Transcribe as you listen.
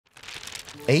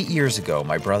8 years ago,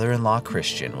 my brother-in-law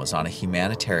Christian was on a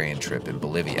humanitarian trip in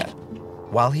Bolivia.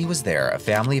 While he was there, a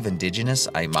family of indigenous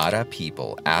Aymara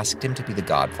people asked him to be the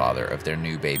godfather of their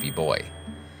new baby boy.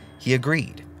 He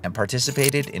agreed and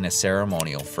participated in a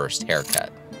ceremonial first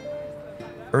haircut.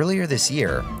 Earlier this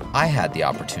year, I had the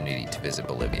opportunity to visit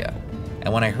Bolivia,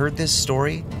 and when I heard this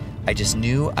story, I just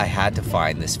knew I had to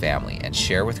find this family and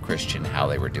share with Christian how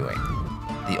they were doing.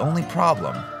 The only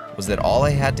problem was that all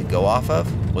I had to go off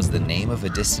of was the name of a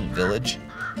distant village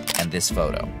and this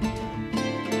photo.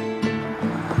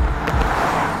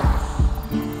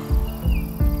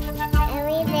 Are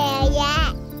we there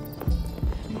yet?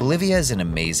 Bolivia is an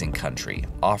amazing country,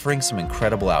 offering some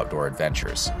incredible outdoor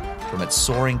adventures. From its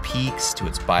soaring peaks to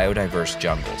its biodiverse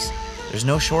jungles, there's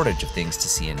no shortage of things to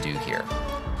see and do here.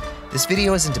 This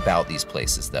video isn't about these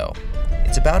places though.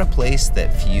 It's about a place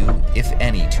that few, if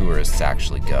any, tourists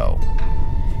actually go.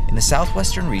 In the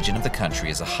southwestern region of the country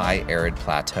is a high arid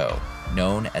plateau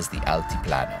known as the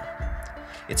Altiplano.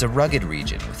 It's a rugged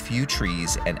region with few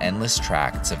trees and endless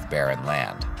tracts of barren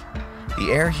land.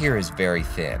 The air here is very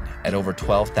thin, at over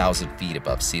 12,000 feet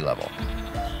above sea level.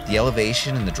 The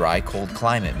elevation and the dry, cold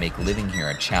climate make living here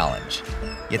a challenge.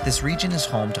 Yet this region is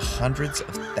home to hundreds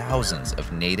of thousands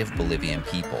of native Bolivian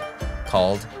people,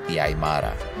 called the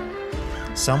Aymara.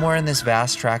 Somewhere in this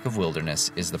vast tract of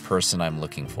wilderness is the person I'm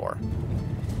looking for.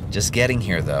 Just getting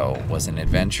here, though, was an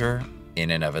adventure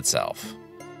in and of itself.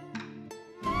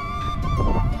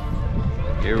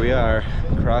 Here we are,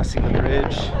 crossing the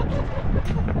bridge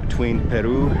between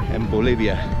Peru and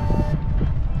Bolivia.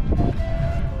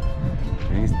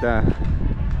 Ahí está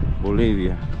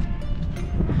Bolivia.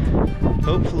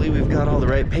 Hopefully we've got all the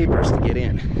right papers to get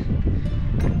in.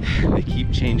 They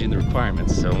keep changing the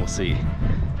requirements, so we'll see.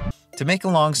 To make a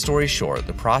long story short,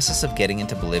 the process of getting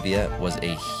into Bolivia was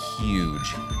a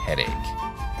huge headache.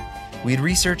 We had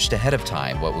researched ahead of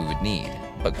time what we would need,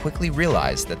 but quickly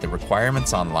realized that the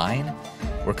requirements online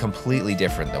were completely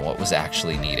different than what was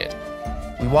actually needed.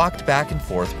 We walked back and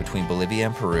forth between Bolivia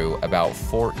and Peru about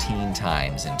 14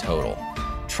 times in total,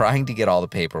 trying to get all the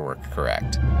paperwork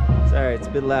correct. Sorry, it's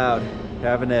a bit loud. We're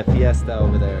having a fiesta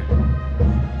over there.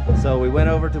 So we went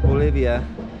over to Bolivia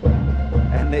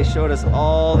and they showed us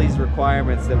all these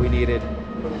requirements that we needed.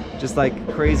 Just like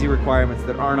crazy requirements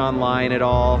that aren't online at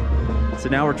all. So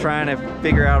now we're trying to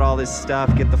figure out all this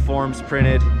stuff, get the forms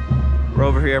printed. We're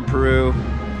over here in Peru.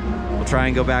 We'll try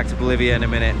and go back to Bolivia in a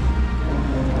minute.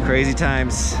 Crazy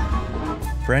times.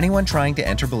 For anyone trying to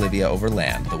enter Bolivia over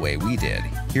land the way we did,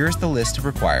 here's the list of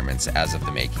requirements as of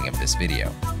the making of this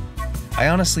video. I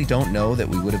honestly don't know that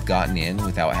we would have gotten in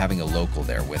without having a local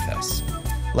there with us.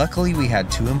 Luckily, we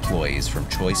had 2 employees from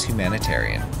Choice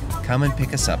Humanitarian come and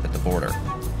pick us up at the border.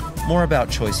 More about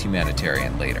Choice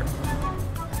Humanitarian later.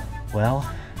 Well,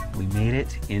 we made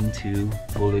it into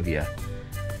Bolivia.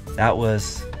 That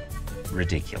was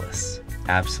ridiculous.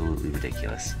 Absolutely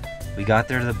ridiculous. We got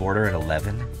there to the border at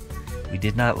 11. We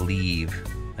did not leave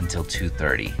until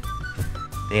 2:30.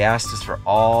 They asked us for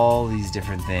all these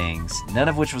different things, none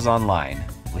of which was online.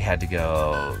 We had to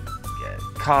go get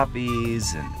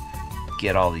copies and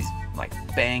get all these like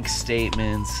bank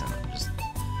statements and just,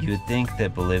 you would think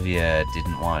that Bolivia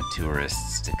didn't want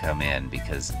tourists to come in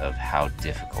because of how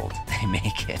difficult they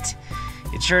make it.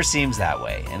 It sure seems that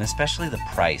way, and especially the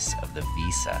price of the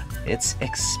visa. It's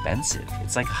expensive.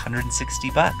 It's like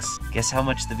 160 bucks. Guess how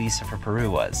much the visa for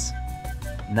Peru was?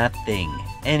 Nothing.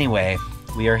 Anyway,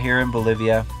 we are here in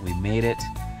Bolivia. We made it.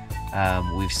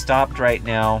 We've stopped right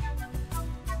now.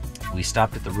 We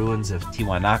stopped at the ruins of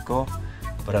Tiwanaku,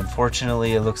 but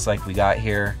unfortunately it looks like we got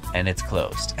here and it's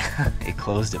closed. It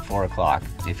closed at 4 o'clock.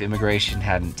 If immigration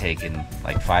hadn't taken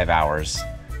like 5 hours.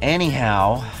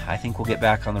 Anyhow, I think we'll get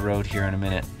back on the road here in a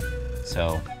minute.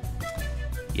 So,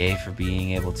 yay for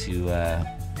being able to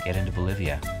get into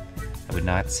Bolivia. I would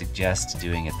not suggest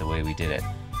doing it the way we did it.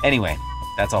 Anyway,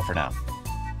 that's all for now.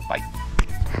 Bye.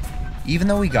 Even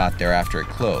though we got there after it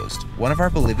closed, one of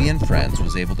our Bolivian friends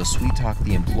was able to sweet-talk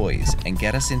the employees and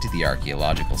get us into the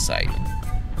archaeological site.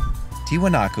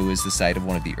 Tiwanaku is the site of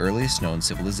one of the earliest known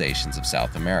civilizations of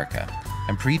South America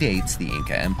and predates the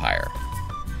Inca Empire.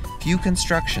 Few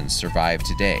constructions survive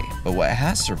today, but what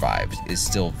has survived is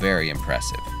still very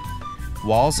impressive.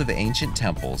 Walls of ancient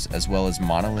temples as well as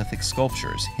monolithic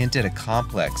sculptures hint at a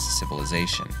complex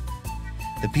civilization.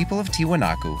 The people of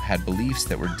Tiwanaku had beliefs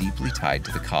that were deeply tied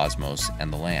to the cosmos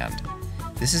and the land.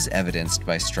 This is evidenced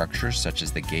by structures such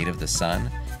as the Gate of the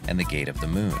Sun and the Gate of the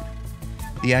Moon.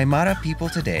 The Aymara people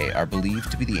today are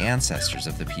believed to be the ancestors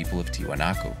of the people of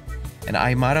Tiwanaku. An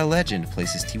Aymara legend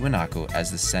places Tiwanaku as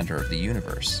the center of the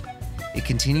universe. It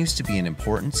continues to be an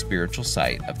important spiritual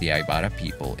site of the Aymara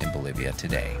people in Bolivia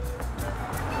today.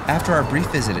 After our brief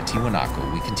visit at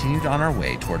Tiwanaku, we continued on our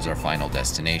way towards our final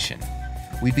destination.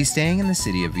 We'd be staying in the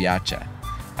city of Viacha.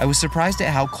 I was surprised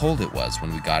at how cold it was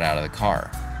when we got out of the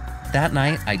car. That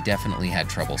night, I definitely had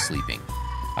trouble sleeping.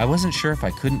 I wasn't sure if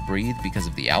I couldn't breathe because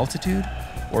of the altitude,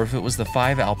 or if it was the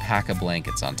 5 alpaca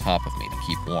blankets on top of me to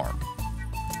keep warm.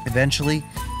 Eventually,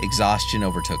 exhaustion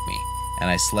overtook me, and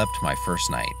I slept my first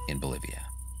night in Bolivia.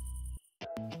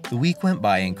 The week went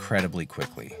by incredibly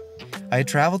quickly. I had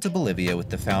traveled to Bolivia with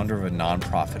the founder of a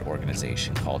nonprofit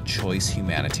organization called Choice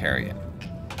Humanitarian.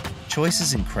 Choice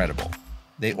is incredible.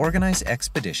 They organize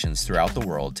expeditions throughout the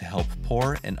world to help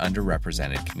poor and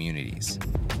underrepresented communities.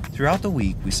 Throughout the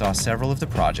week, we saw several of the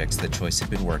projects that Choice had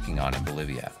been working on in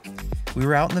Bolivia. We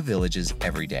were out in the villages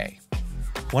every day.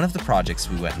 One of the projects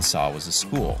we went and saw was a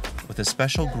school with a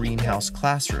special greenhouse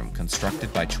classroom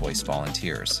constructed by Choice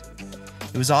volunteers.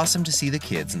 It was awesome to see the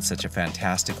kids in such a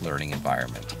fantastic learning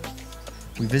environment.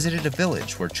 We visited a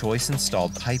village where Choice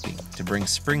installed piping to bring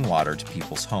spring water to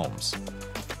people's homes.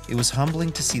 It was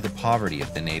humbling to see the poverty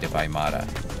of the native Aymara,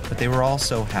 but they were all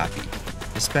so happy,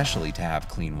 especially to have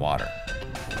clean water.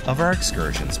 Of our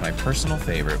excursions, my personal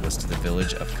favorite was to the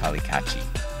village of Calikachi.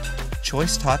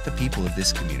 Choice taught the people of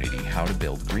this community how to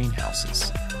build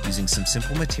greenhouses, using some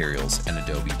simple materials and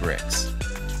adobe bricks.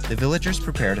 The villagers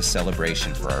prepared a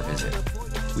celebration for our visit.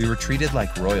 We were treated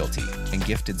like royalty and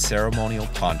gifted ceremonial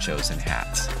ponchos and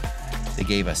hats. They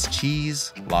gave us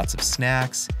cheese, lots of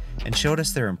snacks, and showed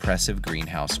us their impressive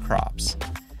greenhouse crops.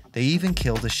 They even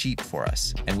killed a sheep for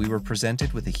us, and we were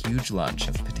presented with a huge lunch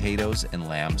of potatoes and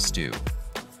lamb stew.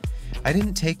 I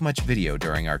didn't take much video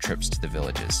during our trips to the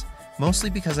villages, mostly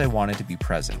because I wanted to be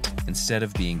present instead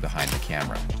of being behind the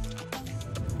camera.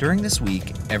 During this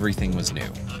week, everything was new.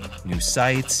 New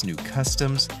sights, new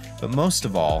customs, but most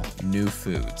of all, new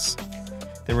foods.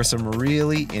 There were some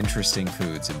really interesting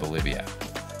foods in Bolivia.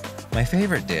 My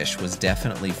favorite dish was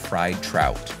definitely fried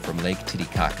trout from Lake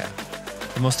Titicaca.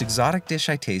 The most exotic dish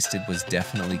I tasted was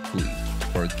definitely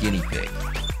cuy, or guinea pig.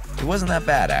 It wasn't that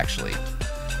bad, actually.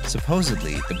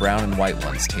 Supposedly, the brown and white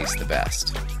ones taste the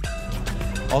best.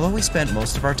 Although we spent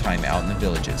most of our time out in the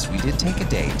villages, we did take a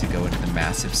day to go into the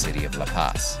massive city of La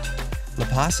Paz. La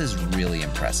Paz is really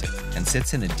impressive and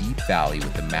sits in a deep valley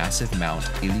with the massive Mount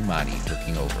Illimani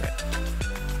looking over it.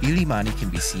 Illimani can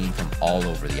be seen from all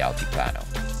over the Altiplano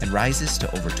and rises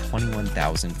to over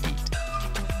 21,000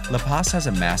 feet. La Paz has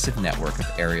a massive network of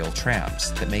aerial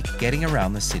trams that make getting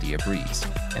around the city a breeze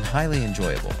and highly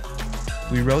enjoyable.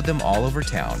 We rode them all over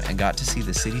town and got to see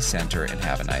the city center and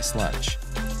have a nice lunch.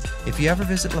 If you ever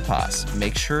visit La Paz,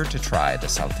 make sure to try the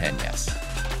salteñas.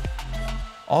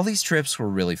 All these trips were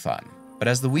really fun, but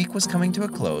as the week was coming to a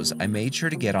close, I made sure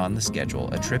to get on the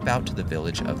schedule a trip out to the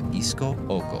village of Isco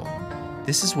Oco.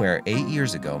 This is where 8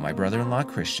 years ago my brother-in-law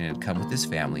Christian had come with his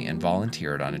family and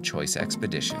volunteered on a Choice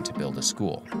expedition to build a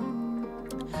school.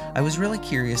 I was really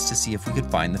curious to see if we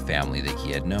could find the family that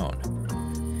he had known.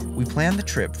 We planned the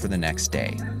trip for the next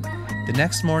day. The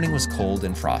next morning was cold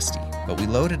and frosty, but we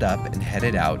loaded up and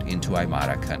headed out into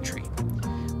Aymara country.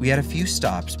 We had a few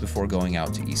stops before going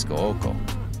out to Isco Oco,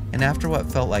 and after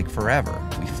what felt like forever,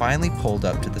 we finally pulled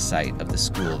up to the site of the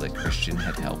school that Christian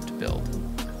had helped build.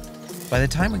 By the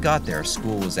time we got there,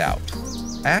 school was out.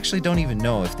 I actually don't even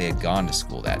know if they had gone to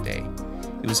school that day.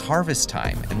 It was harvest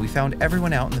time, and we found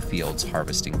everyone out in the fields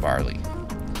harvesting barley.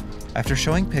 After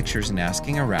showing pictures and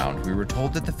asking around, we were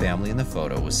told that the family in the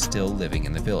photo was still living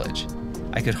in the village.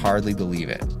 I could hardly believe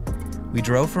it. We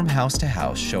drove from house to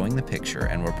house showing the picture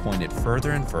and were pointed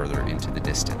further and further into the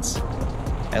distance.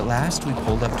 At last, we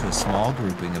pulled up to a small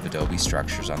grouping of adobe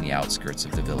structures on the outskirts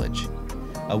of the village.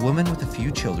 A woman with a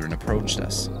few children approached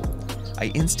us.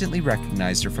 I instantly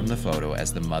recognized her from the photo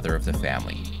as the mother of the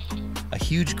family. A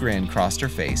huge grin crossed her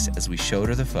face as we showed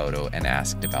her the photo and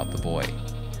asked about the boy.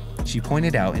 She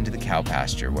pointed out into the cow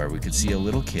pasture where we could see a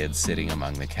little kid sitting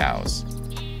among the cows.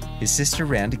 His sister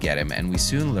ran to get him, and we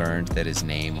soon learned that his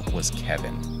name was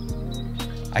Kevin.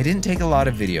 I didn't take a lot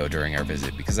of video during our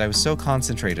visit because I was so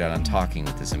concentrated on talking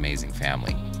with this amazing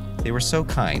family. They were so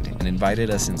kind and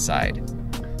invited us inside.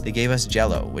 They gave us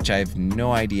Jell-O, which I have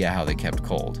no idea how they kept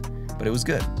cold, but it was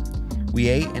good. We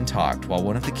ate and talked while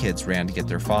one of the kids ran to get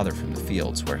their father from the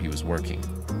fields where he was working.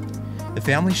 The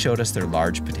family showed us their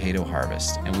large potato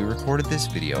harvest, and we recorded this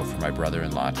video for my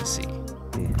brother-in-law to see.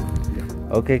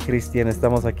 Ok, Cristian,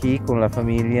 estamos aquí con la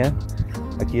familia.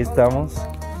 Aquí estamos.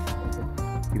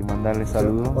 Quiero mandarle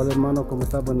saludos. Hola hermano, ¿cómo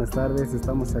estás? Buenas tardes.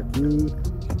 Estamos aquí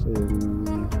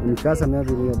en mi casa, me has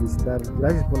venido a visitar.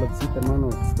 Gracias por la visita, hermano.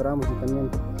 Te esperamos, y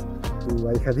también tu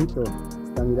ahijadito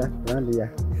está, mira, grande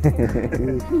ya.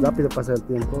 Y rápido pasa el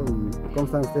tiempo. ¿Y cómo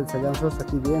están ustedes allá nosotros?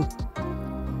 Aquí bien.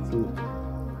 Sí.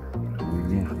 Muy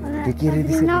bien. ¿Qué quiere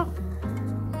decir? No.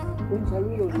 Un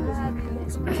saludo.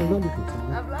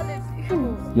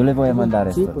 Yo le voy a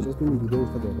mandar Sí, esto. pues es que mi video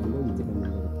está grabando y te voy a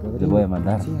mandar. Le voy a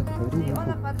mandar. Sí, a tu padrino.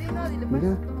 Hola, padrino, dile pues.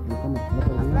 Mira, la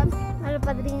cámara, Hola,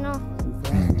 padrino.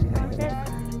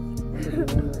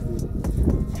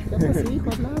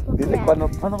 Dile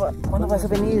cuándo vas a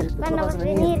venir. ¿Cuándo vas a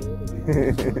venir?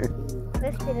 Voy a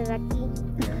esperar aquí.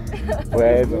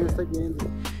 Bueno.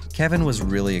 Kevin was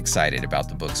really excited about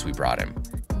the books we brought him.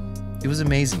 It was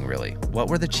amazing, really. What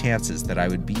were the chances that I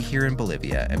would be here in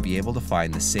Bolivia and be able to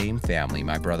find the same family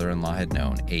my brother-in-law had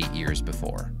known 8 years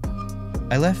before?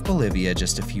 I left Bolivia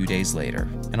just a few days later,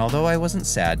 and although I wasn't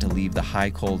sad to leave the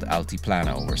high cold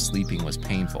altiplano where sleeping was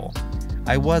painful,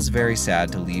 I was very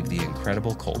sad to leave the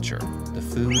incredible culture, the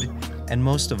food, and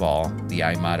most of all, the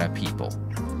Aymara people.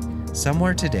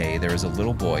 Somewhere today there is a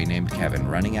little boy named Kevin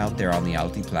running out there on the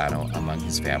altiplano among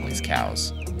his family's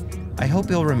cows. I hope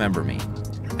he'll remember me.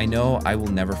 I know I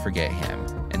will never forget him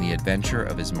and the adventure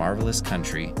of his marvelous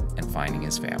country and finding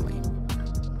his family.